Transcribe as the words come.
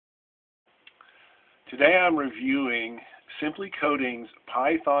Today I'm reviewing Simply Coding's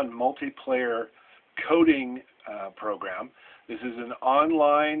Python multiplayer coding program. This is an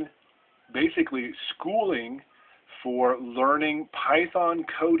online, basically schooling for learning Python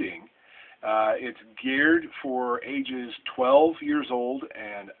coding. It's geared for ages 12 years old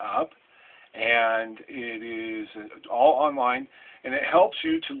and up, and it is all online, and it helps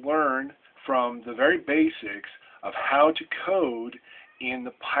you to learn from the very basics of how to code in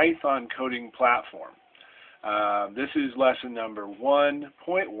the Python coding platform. This is lesson number 1.1,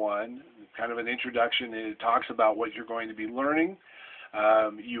 kind of an introduction. It talks about what you're going to be learning.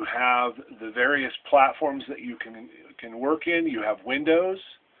 You have the various platforms that you can work in. You have Windows,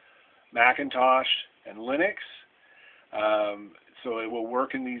 Macintosh, and Linux. So it will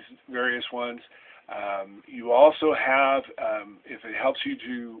work in these various ones. You also have, if it helps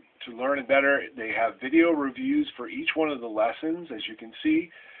you to learn it better, they have video reviews for each one of the lessons. As you can see,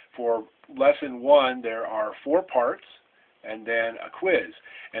 for lesson 1, there are 4 parts and then a quiz.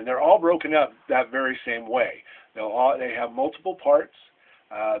 And they're all broken up that very same way. They have multiple parts.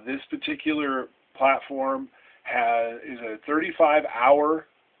 This particular platform is a 35-hour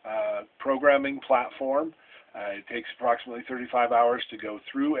programming platform. It takes approximately 35 hours to go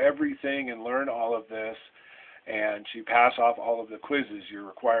through everything and learn all of this, and to pass off all of the quizzes. You're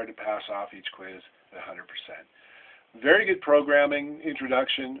required to pass off each quiz at 100%. Very good programming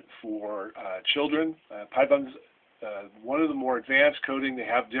introduction for children. Python's one of the more advanced coding. They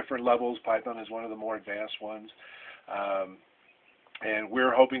have different levels. Python is one of the more advanced ones. And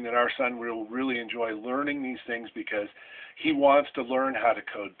we're hoping that our son will really enjoy learning these things because he wants to learn how to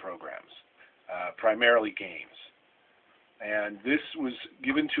code programs, primarily games. And this was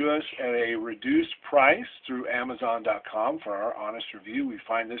given to us at a reduced price through Amazon.com for our honest review. We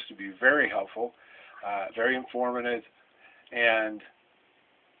find this to be very helpful, very informative, and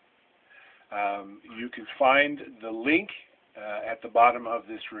you can find the link at the bottom of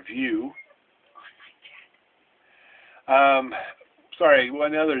this review. Sorry,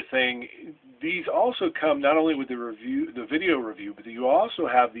 one other thing. These also come not only with the video review, but you also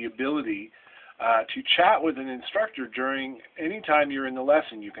have the ability to chat with an instructor during any time you're in the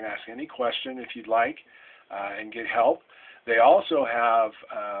lesson. You can ask any question if you'd like and get help. They also have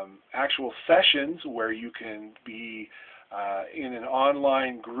actual sessions where you can be in an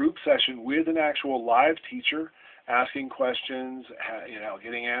online group session with an actual live teacher, asking questions,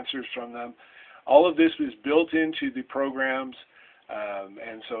 getting answers from them. All of this is built into the programs,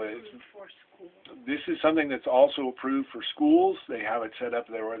 and so this is something that's also approved for schools. They have it set up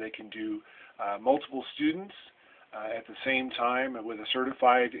there where they can do multiple students at the same time with a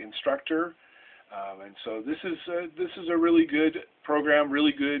certified instructor. And so this is a really good program,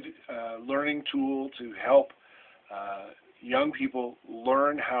 really good learning tool to help young people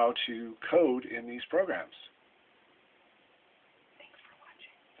learn how to code in these programs. Thanks for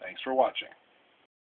watching. Thanks for watching.